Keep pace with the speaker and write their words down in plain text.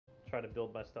try to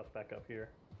build my stuff back up here.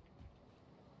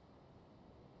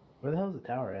 Where the hell's the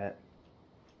tower at?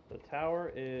 The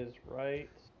tower is right.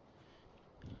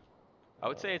 I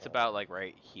would say it's about like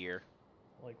right here.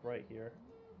 Like right here.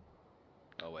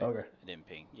 Oh wait, Okay. I didn't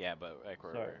ping. Yeah, but like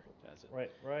Sorry. where that's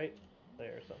it. Right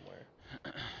there somewhere.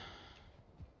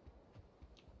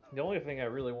 The only thing I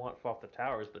really want off the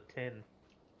tower is the tin.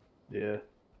 Yeah.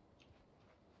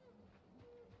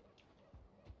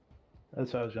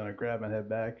 That's what I was gonna grab and head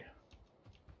back.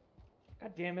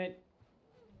 God damn it.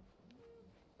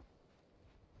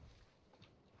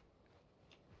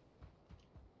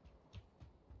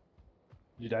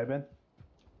 Did you die, Ben?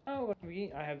 Oh,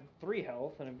 I have 3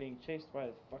 health and I'm being chased by a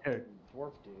fucking Here.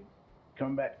 dwarf dude.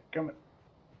 Coming back. Coming.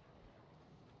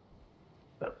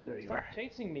 Oh, there you Stop are.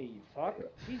 chasing me, you fuck.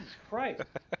 Jesus Christ.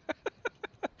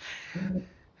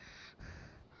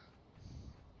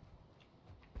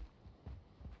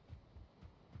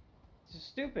 This is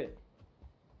stupid.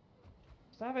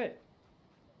 Stop it.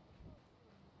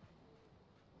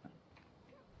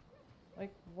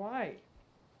 Like, why?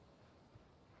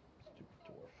 Stupid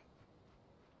dwarf.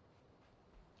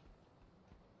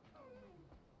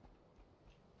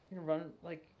 You're gonna run,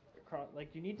 like, across,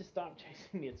 like, you need to stop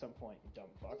chasing me at some point, you dumb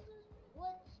fuck. This is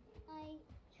what my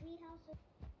treehouse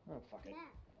Oh, fuck it.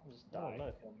 map. I'll just Oh, die.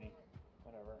 nice. Kill me.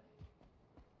 Whatever.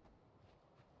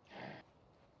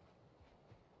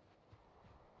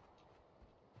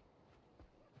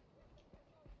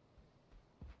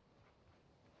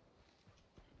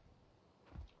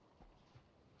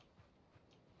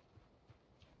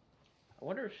 I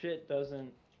wonder if shit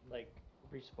doesn't, like,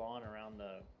 respawn around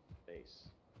the base.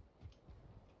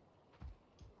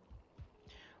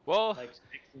 Well, Like,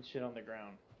 sticks and shit on the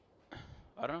ground.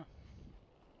 I don't know.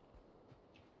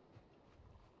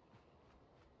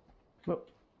 Whoop.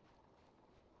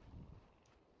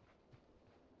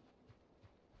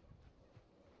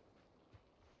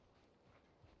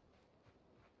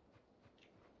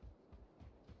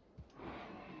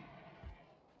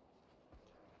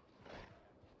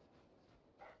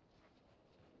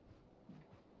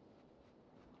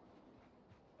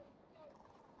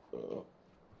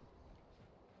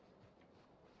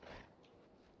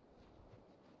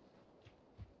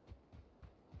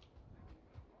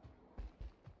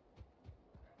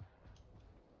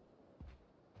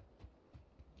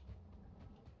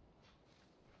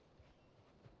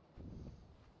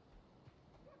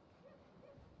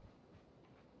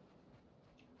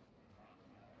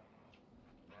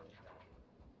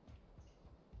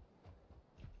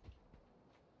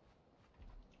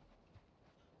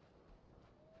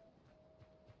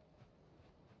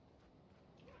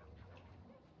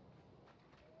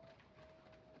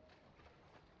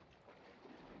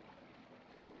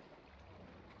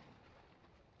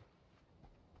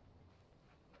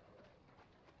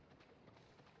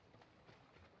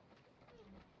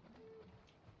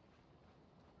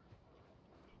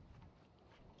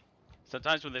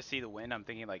 Sometimes when they see the wind, I'm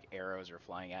thinking like arrows are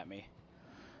flying at me.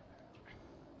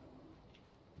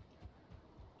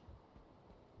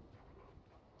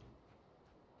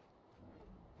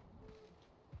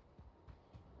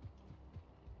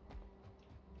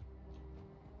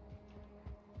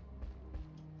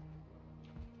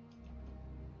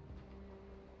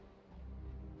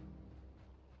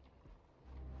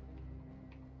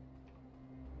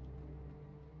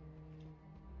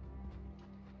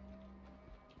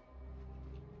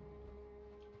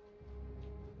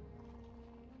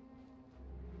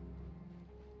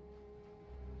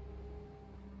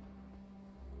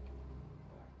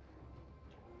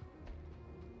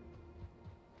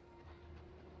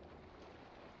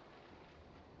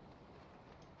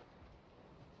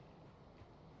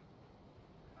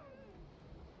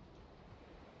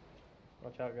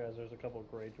 Watch out, guys. There's a couple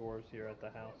gray dwarves here at the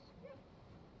house.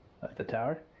 At the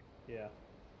tower? Yeah.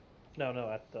 No,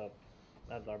 at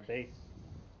our base.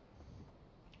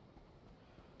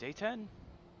 Day 10?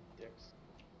 Dicks.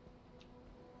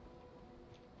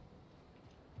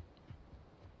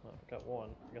 Oh, I got one.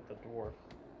 I got the dwarf.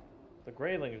 The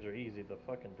greylings are easy. The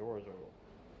fucking dwarves are.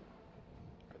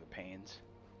 Or the pains?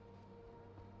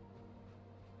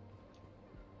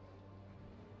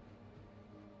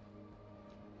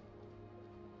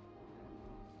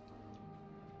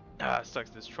 Ah, it sucks.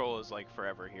 This troll is like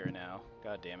forever here now.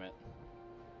 God damn it.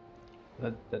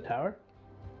 The tower?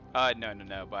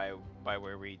 No. By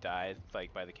where we died,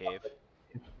 like by the cave.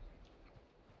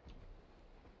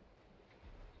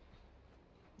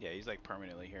 Yeah, he's like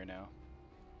permanently here now.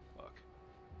 Look.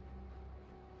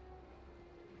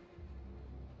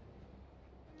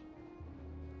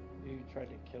 You tried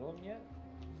to kill him yet?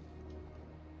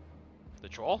 The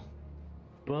troll?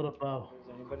 Build a bow.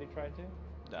 Has anybody tried to?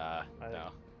 No.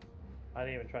 I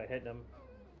didn't even try hitting him.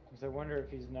 Because I wonder if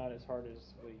he's not as hard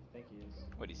as we think he is.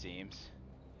 What he seems.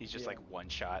 He's just Yeah. like one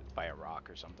shot by a rock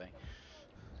or something.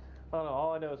 I don't know.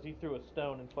 All I know is he threw a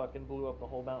stone and fucking blew up the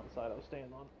whole mountainside I was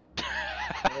standing on.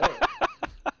 Really?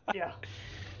 Yeah.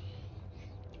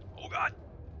 Oh god.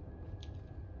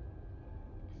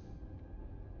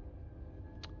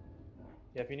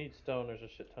 Yeah, if you need stone, there's a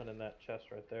shit ton in that chest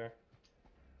right there.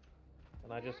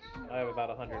 And I have about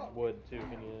 100 wood too if you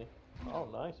need any. Oh,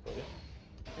 nice, buddy.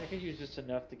 I could use just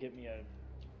enough to get me an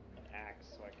axe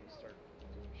so I can start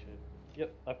doing shit.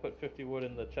 Yep, I put 50 wood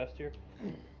in the chest here.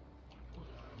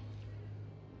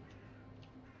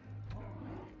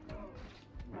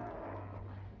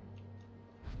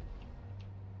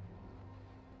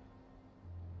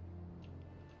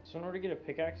 So in order to get a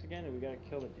pickaxe again, do we gotta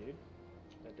kill the dude?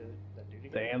 That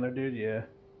dude The again? antler dude, yeah.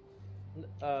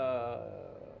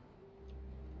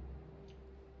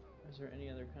 Is there any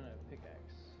other kind of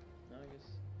pickaxe? No, I guess.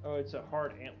 Oh, it's a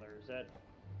hard antler. Is that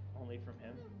only from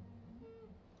him?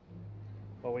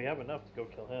 Well, we have enough to go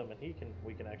kill him, and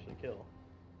we can actually kill.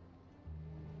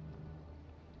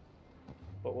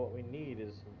 But what we need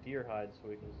is some deer hide so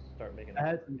we can start making. I had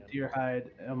armor some again. deer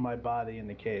hide on my body in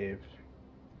the cave.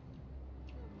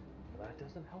 That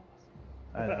doesn't help us.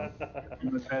 I know. I'm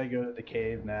gonna try to go to the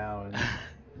cave now, and I'm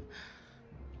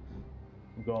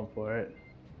going for it.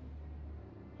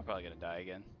 I'm probably gonna die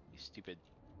again. These stupid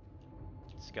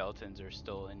skeletons are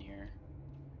still in here.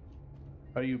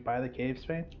 Are you by the cave,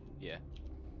 Spain? Yeah.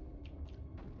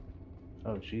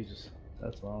 Oh Jesus,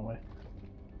 that's a long way.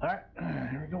 All right,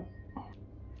 here we go.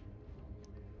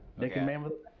 Naked Okay. man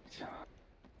with. I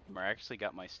miraculously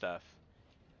got my stuff.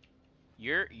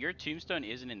 Your tombstone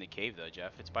isn't in the cave though,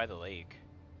 Jeff. It's by the lake.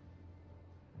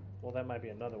 Well, that might be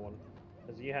another one,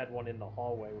 because you had one in the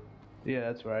hallway Yeah,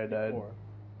 that's where I died. before.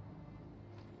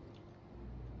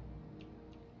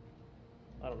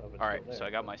 I don't know if it's Alright, still there, so I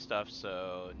got but- my stuff,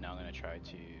 so now I'm gonna try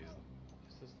to...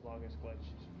 This is the longest glitch.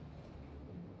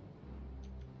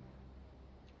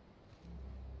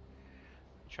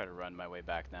 try to run my way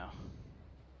back now.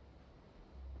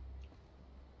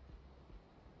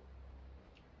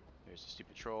 There's a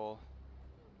stupid troll.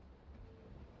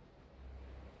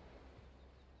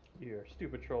 You're a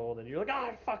stupid troll, then you're like,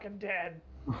 I'm fucking dead!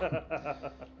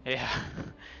 Yeah.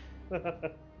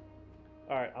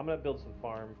 Alright, I'm gonna build some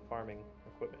farming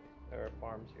equipment, or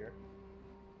farms here.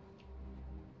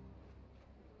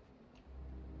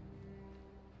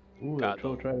 Ooh, God, that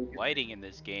troll tried to the lighting in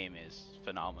this game is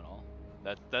phenomenal.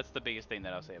 That's the biggest thing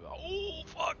that I'll say about. Oh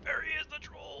fuck! There he is, the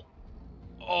troll.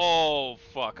 Oh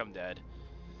fuck! I'm dead.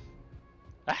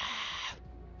 Ah!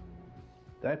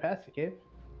 Did I pass the cave?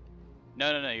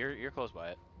 No, you're close by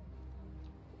it.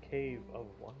 Cave of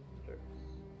Wonders.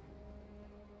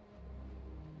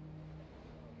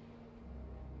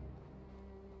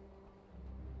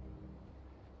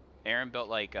 Aaron built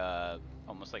like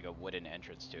almost like a wooden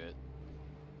entrance to it.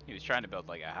 He was trying to build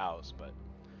like a house, but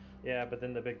Yeah, but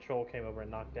then the big troll came over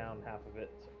and knocked down half of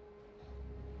it.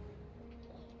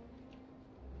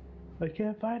 I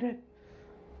can't find it.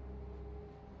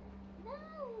 No.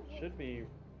 Should be,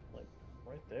 like,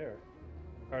 right there.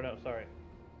 Or no, sorry.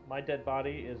 My dead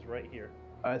body is right here.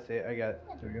 I see it. I got it.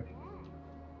 There we go.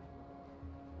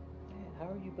 Man, how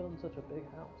are you building such a big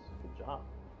house? Good job.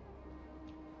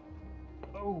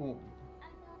 Oh, I'm gonna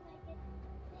make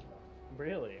it bigger.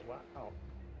 really? Wow.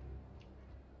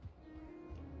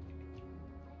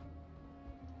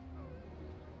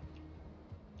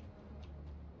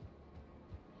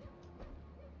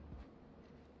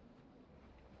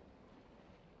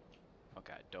 oh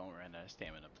god, don't run out of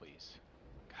stamina, please.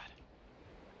 God,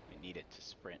 I need it to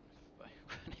sprint if I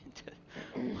run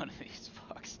into one of these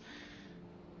fucks.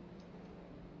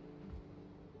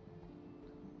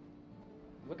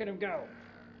 Look at him go.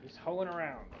 He's hoeing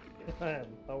around. I'm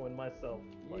hoeing myself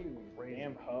like You crazy.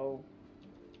 damn hoe.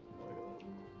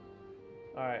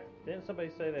 Alright, didn't somebody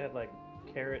say they had like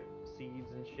carrot seeds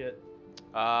and shit?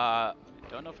 I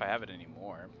don't know if I have it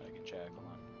anymore, but I can check. Hold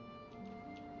on.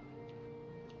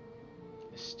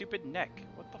 This stupid neck.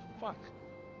 What the fuck?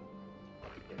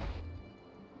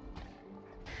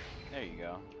 There you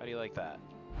go. How do you like that?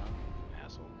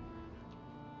 Asshole.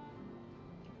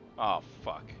 Oh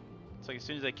fuck. It's like as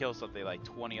soon as I kill something, like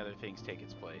 20 other things take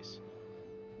its place.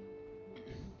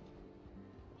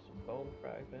 Some bone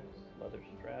fragments, leather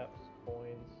straps,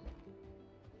 coins.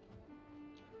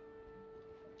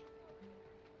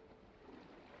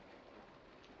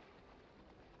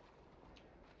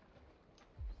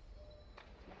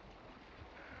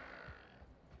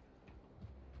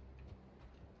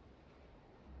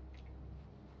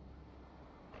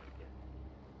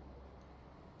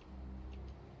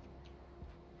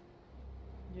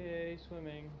 Yay,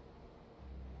 swimming.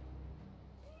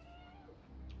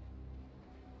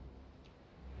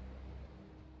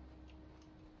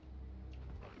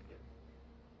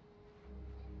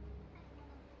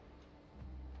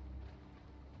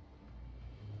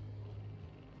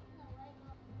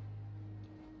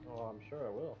 Oh, I'm sure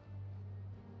I will.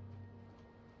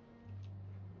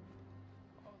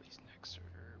 Oh, these necks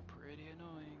are pretty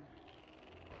annoying.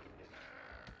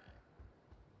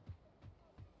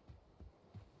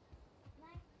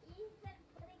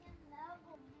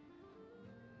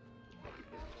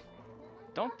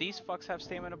 Don't these fucks have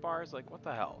stamina bars? Like, what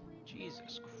the hell?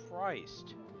 Jesus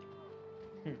Christ.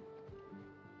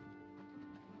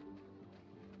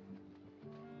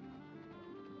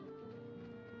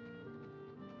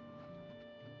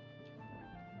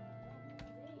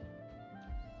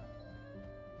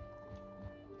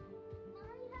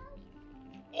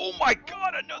 Oh my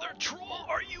god, another troll!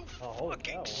 Are you holy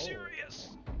fucking cow, serious?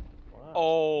 Wow.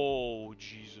 Oh,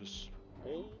 Jesus.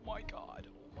 Oh my god.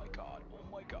 Oh my god. Oh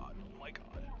my god. Oh my god.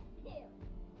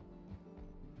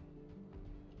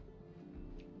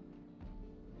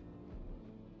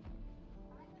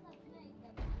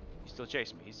 He's still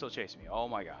chasing me. He's still chasing me. Oh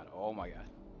my god. Oh my god.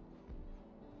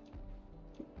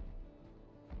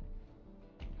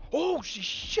 Oh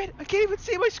shit! I can't even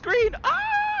see my screen!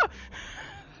 Ah!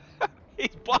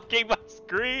 He's blocking my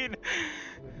screen!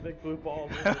 There's big blue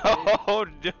balls in the face. Oh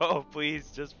no,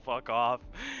 please just fuck off.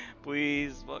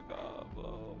 Please fuck off.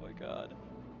 Oh my god.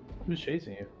 Who's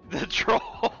chasing you? The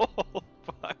troll!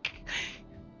 Fuck.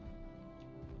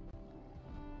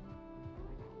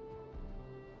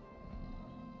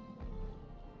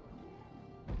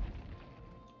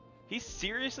 He's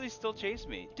seriously still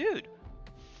chasing me. Dude,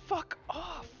 fuck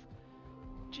off.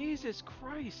 Jesus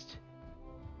Christ.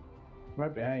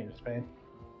 Right behind you, Spain.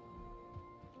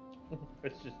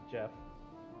 It's just Jeff.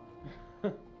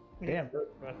 Damn.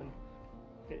 Running.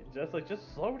 Just like,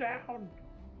 just slow down.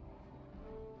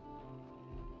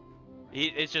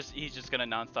 He's just gonna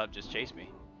nonstop just chase me.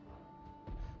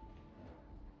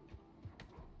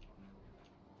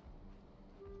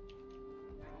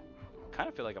 Kind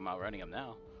of feel like I'm outrunning him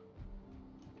now.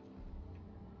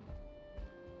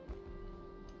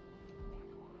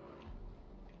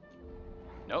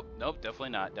 Nope, nope, definitely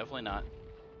not, definitely not.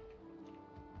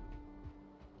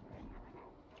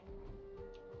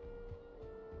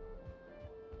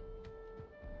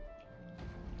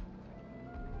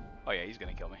 Oh yeah, he's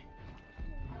gonna kill me.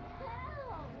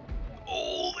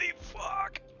 Holy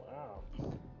fuck! Wow.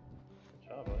 Good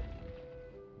job, buddy.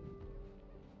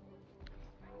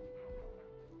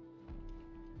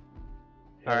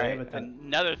 Yeah, All they right, have a ton-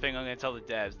 another thing I'm gonna tell the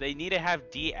devs: they need to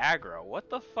have de-aggro. What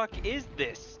the fuck is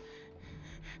this?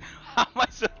 How am I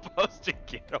supposed to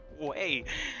get away?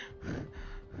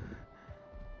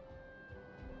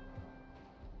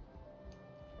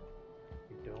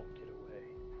 You don't get away.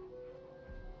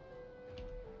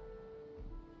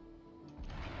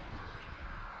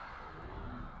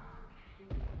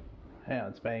 Hang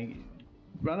on, Spain.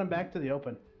 Run him back to the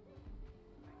open.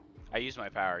 I used my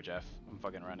power, Jeff. I'm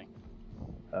fucking running.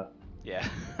 Oh. Yeah,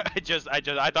 I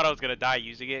thought I was gonna die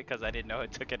using it because I didn't know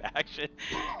it took an action.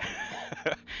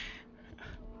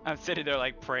 I'm sitting there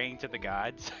like praying to the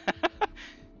gods.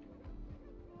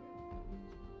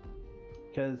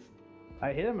 Because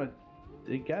I hit him,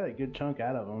 it got a good chunk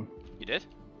out of him. You did?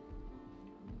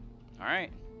 All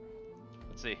right.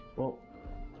 Let's see. Well,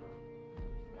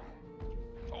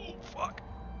 Oh fuck!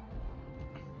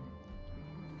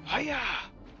 Hiya!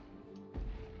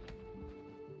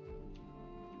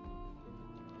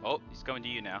 Oh, he's coming to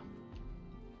you now.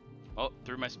 Oh,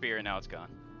 threw my spear and now it's gone.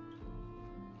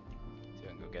 See if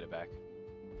I can go get it back.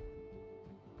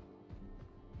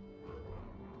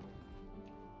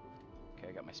 Okay,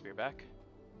 I got my spear back.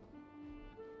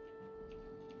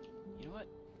 You know what?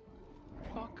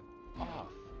 Fuck off,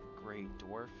 Grey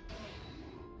Dwarf.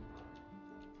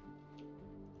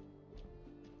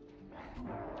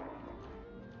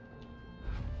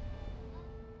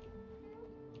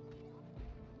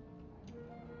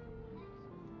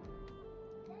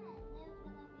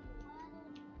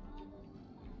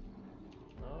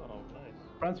 Oh, nice.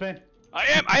 run, Spain. I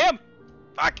am!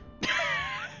 Fuck!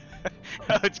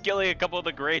 It's killing a couple of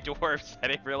the gray dwarfs. I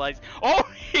didn't realize. Oh,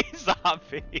 he's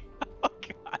zombie! Oh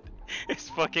god. It's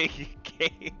fucking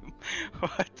game.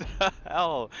 What the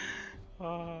hell?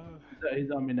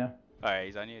 He's on me now. Alright,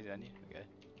 he's on you, Okay.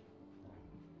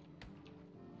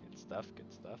 Good stuff,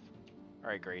 good stuff.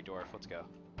 Alright, gray dwarf, let's go.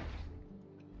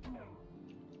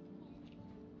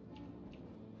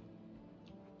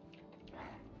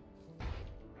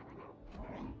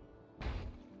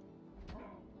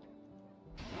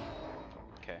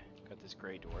 Okay. this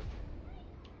gray dwarf.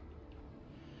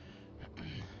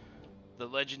 The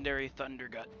legendary Thunder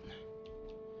Gut.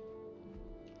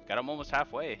 Got him almost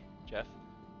halfway, Jeff.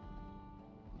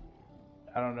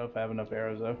 I don't know if I have enough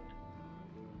arrows though.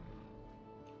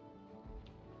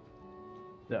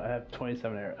 No, I have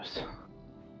 27 arrows.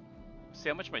 See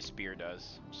how much my spear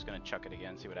does. I'm just gonna chuck it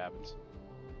again, see what happens.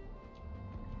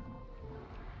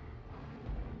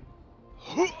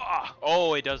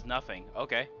 Oh, it does nothing.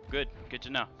 Okay, good. Good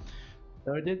to know.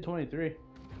 So it did 23.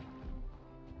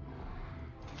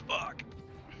 Fuck.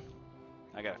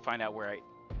 I gotta find out where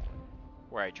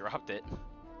I dropped it.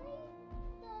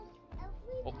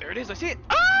 Oh, there it is. I see it.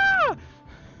 Ah!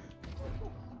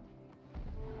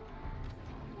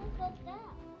 Who built that?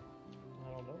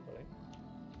 I don't know, buddy.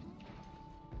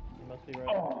 You must be right.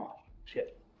 Oh,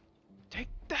 shit. Take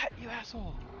that, you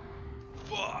asshole.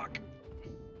 Fuck.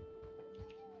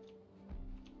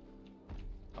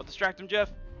 I'll distract him,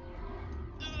 Jeff.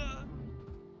 Ugh.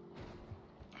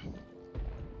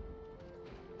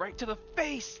 Right to the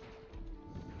face.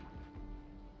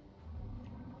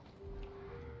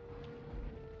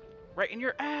 Right in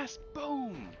your ass.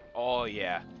 Boom. Oh,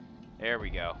 yeah. There we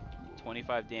go.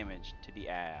 25 damage to the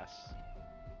ass.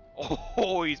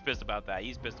 Oh, he's pissed about that.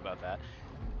 He's pissed about that.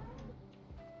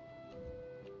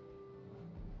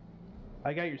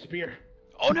 I got your spear.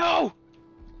 Oh, no.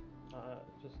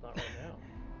 Just not right now.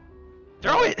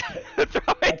 Throw it!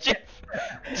 Throw it, Jeff!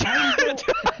 Throw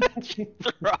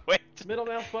it! Middle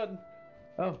mouse button.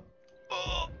 Oh,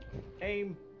 Oh.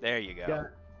 Aim. There you go. got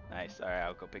it. Nice. Alright,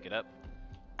 I'll go pick it up.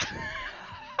 Did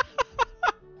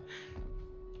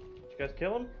you guys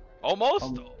kill him?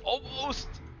 Almost! Almost!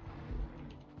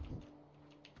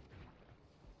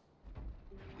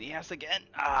 The ass again.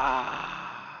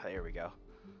 Ah! There we go.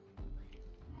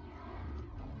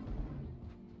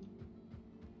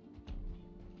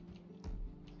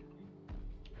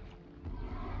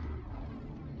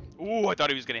 Ooh, I thought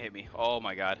he was gonna hit me. Oh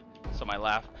my god. So my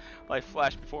life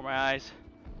flashed before my eyes.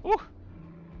 Woo!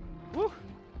 Woo!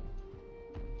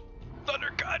 Thunder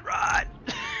God, run!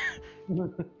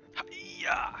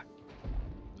 Yeah!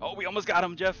 Oh, we almost got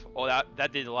him, Jeff. Oh,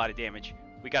 that did a lot of damage.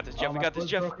 We got this, Jeff. Oh, We my got this,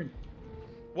 foot's Jeff. broken.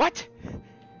 What?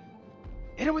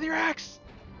 Hit him with your axe!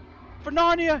 For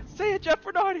Narnia! Say it, Jeff,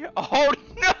 for Narnia! Oh,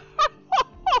 no!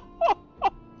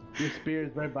 Your spear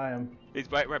is right by him.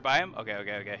 He's right by him? Okay,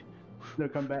 okay, okay. No,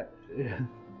 come back. Yeah.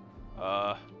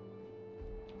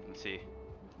 Let's see.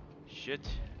 Shit.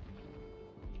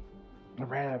 I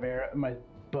ran out of arrow. My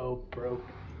bow broke.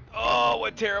 Oh,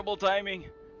 what terrible timing!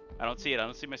 I don't see it. I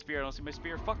don't see my spear. I don't see my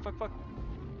spear. Fuck, fuck, fuck.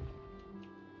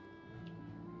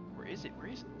 Where is it? Where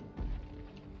is it?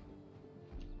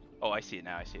 Oh, I see it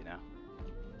now. I see it now.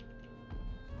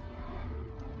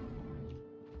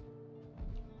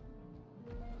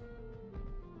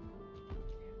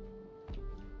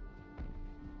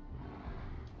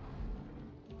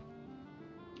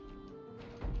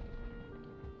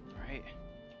 Alright.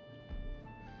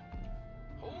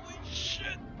 Holy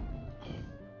shit!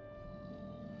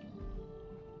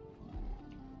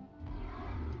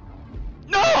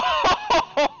 No!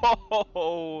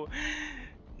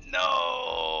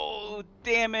 No!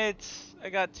 Damn it! I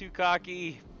got too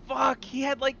cocky. Fuck! He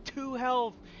had like 2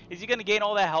 health. Is he gonna gain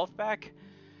all that health back?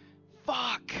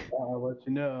 Fuck! I'll let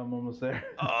you know. I'm almost there.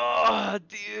 Oh,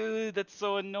 dude, that's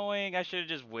so annoying. I should have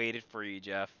just waited for you,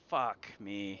 Jeff. Fuck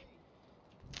me.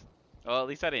 Well, at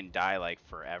least I didn't die like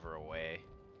forever away.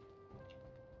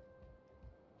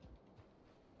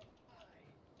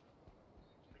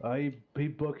 He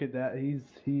booked that.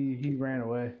 He ran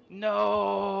away.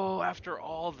 No, after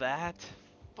all that,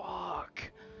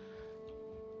 fuck.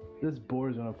 This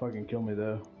boar's gonna fucking kill me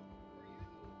though.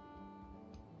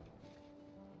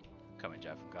 Coming,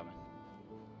 Jeff. I'm coming.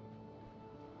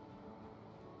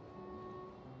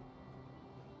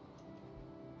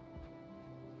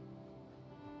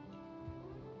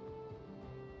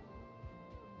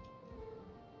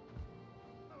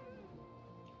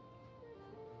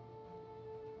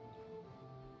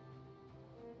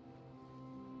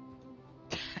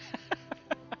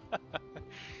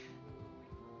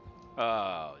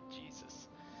 Oh, Jesus.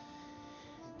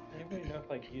 Anybody know if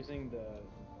like using that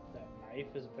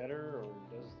knife is better or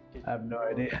does? Get I have no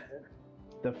idea.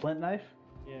 The flint knife?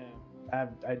 Yeah.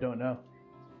 I don't know.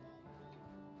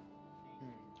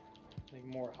 Like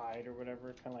more hide or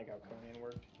whatever, kind of like how Conan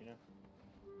worked, you know?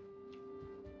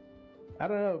 I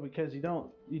don't know because you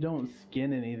don't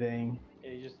skin anything.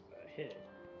 Yeah, you just hit it.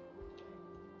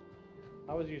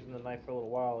 I was using the knife for a little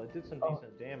while. It did some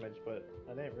decent damage, but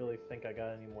I didn't really think I got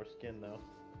any more skin though.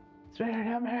 It's better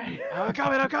down there. I'm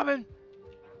coming, I'm coming!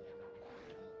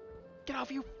 Get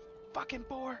off, you Fucking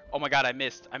boar. Oh my god, I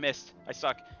missed. I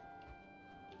suck.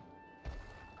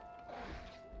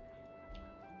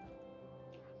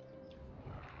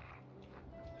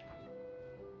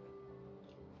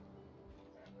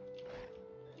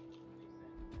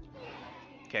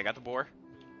 Okay, I got the boar.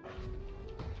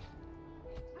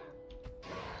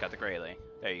 Got the grayling.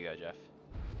 There you go, Jeff.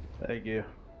 Thank you.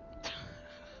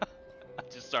 I'm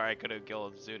just sorry I couldn't kill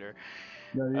him sooner.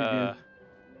 No, you're good.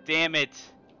 Damn it.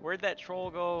 Where'd that troll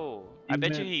go? I He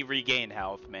bet you went- he regained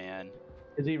health, man.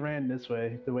 Cause he ran this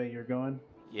way, the way you're going.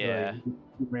 Yeah. Like,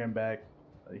 he ran back.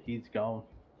 Like, he's gone.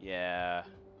 Yeah.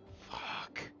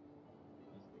 Fuck.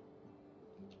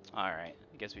 Alright.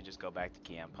 I guess we just go back to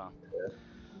camp, huh?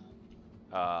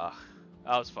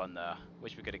 That was fun though.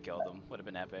 Wish we could have killed him. Would have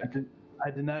been epic. I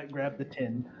did not grab the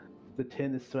tin. The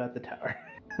tin is still at the tower.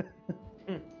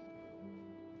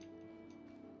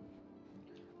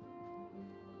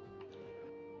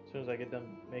 As soon as I get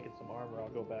done making some armor, I'll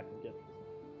go back and get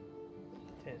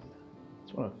 10.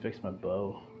 Just want to fix my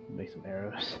bow. Make some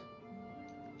arrows.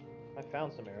 I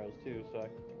found some arrows too, so I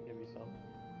can give you some.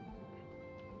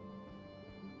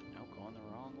 No, going the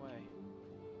wrong way.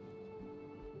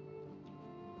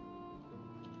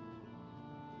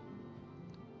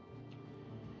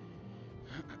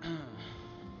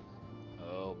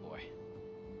 Oh boy.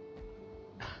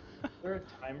 Is there a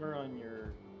timer on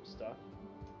your stuff?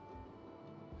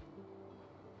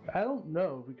 I don't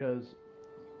know because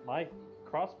My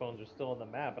crossbones are still in the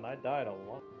map, and I died a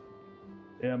lot.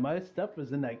 yeah, my stuff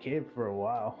was in that cave for a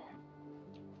while.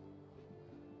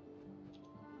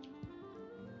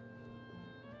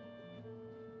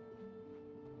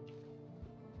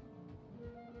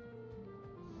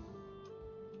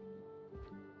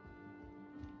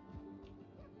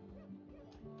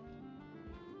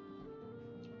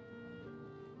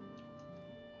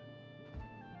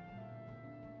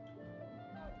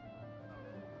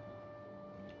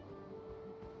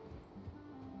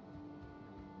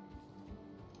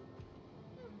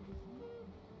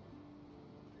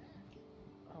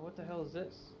 Oh, what the hell is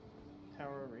this?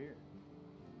 Tower over here.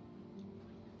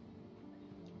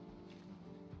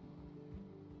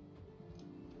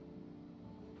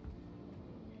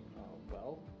 Oh,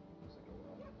 well. Looks like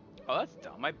a well. Oh, that's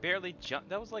dumb. I barely jumped.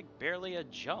 That was like barely a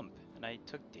jump, and I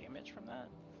took damage from that.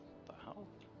 What the hell?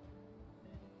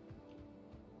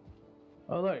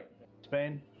 Oh look,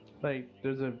 Spain. Like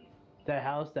there's that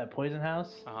house, that poison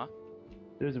house. Uh huh.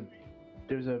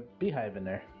 There's a beehive in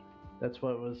there. That's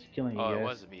what was killing you Oh, guys. it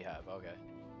was a beehive. Okay.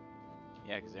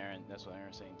 Yeah, because Aaron, that's what Aaron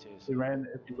was saying too. We So. ran.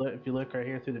 If you look right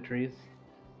here through the trees.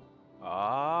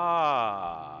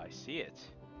 Ah, I see it.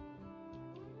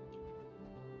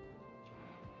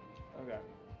 Okay.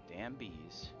 Damn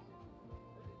bees.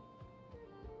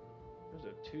 There's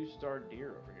a 2-star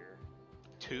deer over here.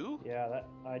 2? Yeah, that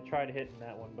I tried hitting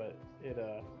that one, but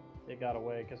it got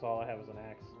away because all I have is an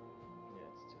axe.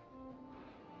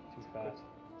 Yeah, Too fast.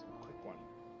 it's a quick one.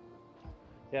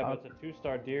 Yeah, but it's a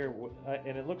 2-star deer,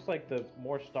 and it looks like the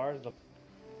more stars, the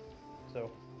so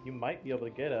you might be able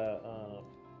to get a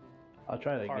I'll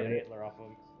try to hard get it. antler off of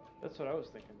him. That's what I was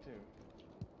thinking too.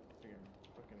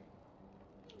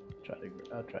 Fucking.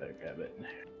 I'll try to grab it.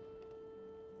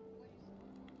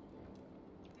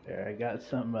 There, I got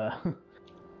some. I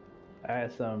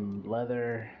got some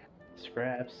leather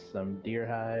scraps, some deer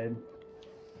hide,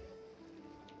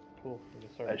 Cool. We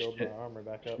can start That building shit- our armor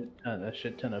back up. a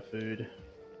shit ton of food.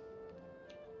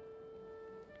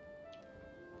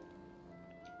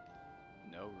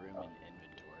 No room in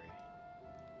inventory.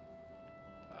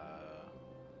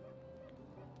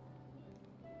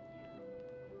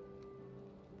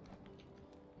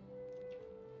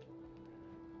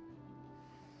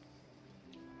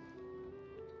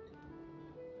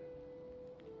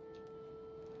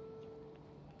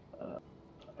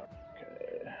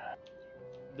 Okay.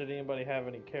 Did anybody have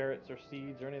any carrots or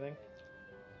seeds or anything?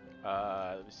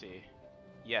 Let me see.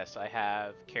 Yes, I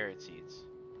have carrot seeds.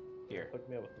 Here. Hook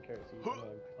me up with the carrot seeds. I'm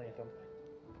gonna plant them.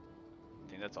 I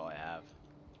think that's all I have.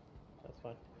 That's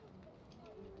fine.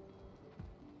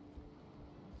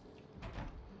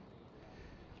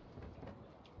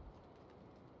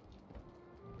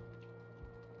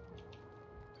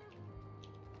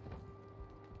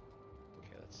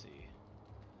 Okay, let's see.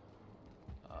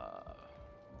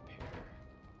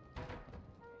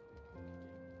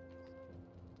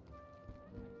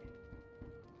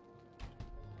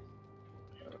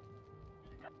 Pear.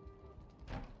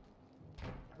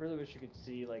 I really wish you could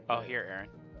see like. Oh, the- here, Aaron.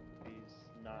 He's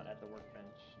not at the workbench.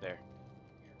 There.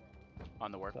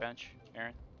 On the workbench,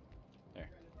 Aaron.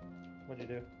 What'd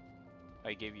you do?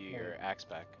 I gave you your axe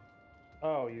back.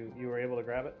 Oh, you were able to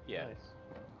grab it? Yeah. Nice.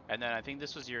 And then I think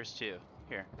this was yours too.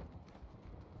 Here.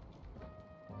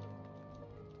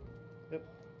 Yep.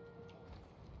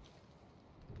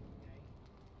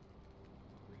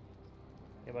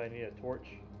 Anybody need a torch?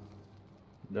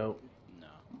 Nope. No.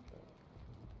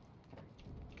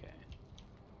 Okay.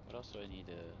 What else do I need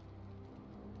to...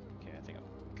 Okay, I think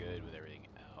I'm good with everything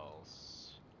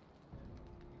else.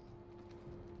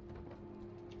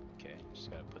 Okay,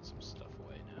 just gotta put some stuff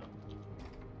away now.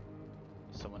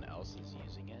 Someone else is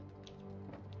using it.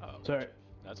 Oh, Sorry.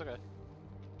 that's okay.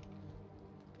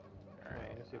 Let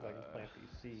Alright. me see if I can plant these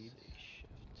seeds.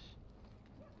 Shift.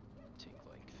 Take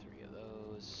like 3 of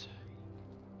those.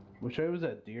 Which way was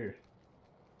that deer?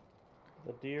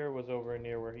 The deer was over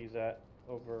near where he's at,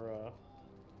 over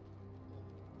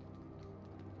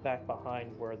back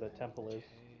behind where the temple is. Okay.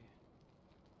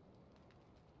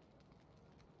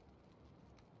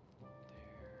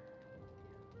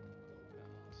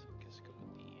 There. So I guess go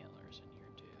with the antlers in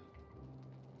here too.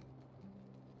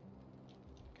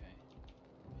 Okay.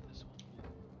 This one.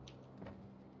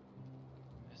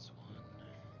 This one.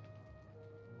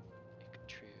 Make a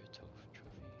trophy.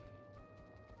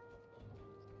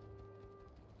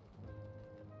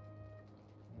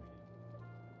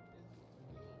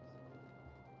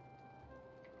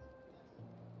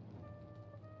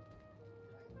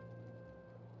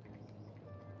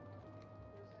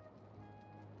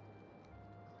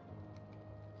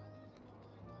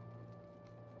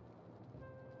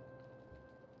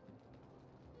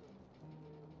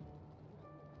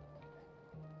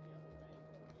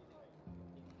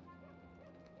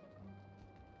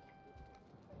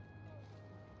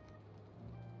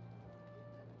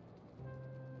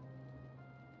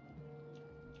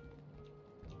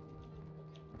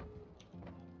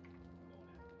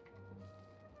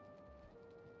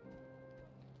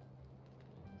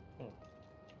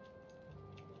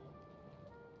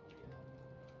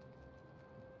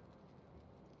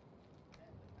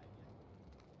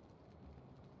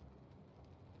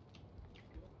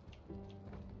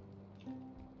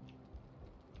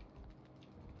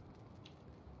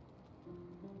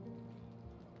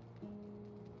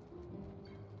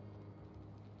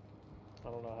 I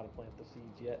don't know how to plant the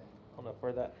seeds yet. I don't know if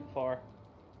we're that far.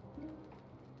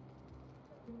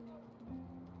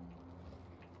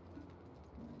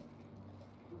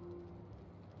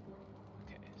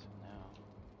 Okay, so now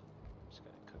I'm just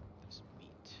gotta cook this meat.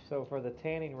 So for the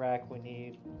tanning rack, we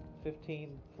need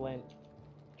 15 flint,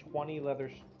 20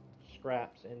 leather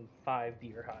scraps, and 5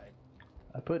 deer hide.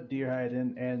 I put deer hide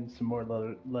in and some more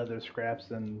leather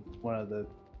scraps in one of the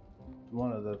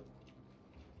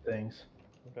things.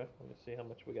 Okay, let me see how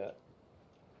much we got.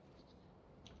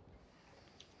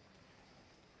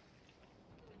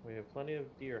 We have plenty of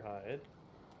deer hide.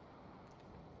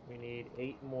 We need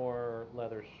 8 more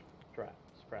leather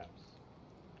scraps.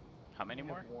 How many We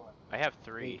more? have 1. I have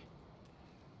 3. 8.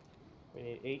 We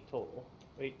need 8 total.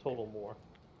 8 total more.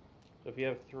 So if you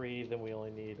have 3, then we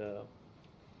only need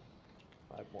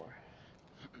 5 more.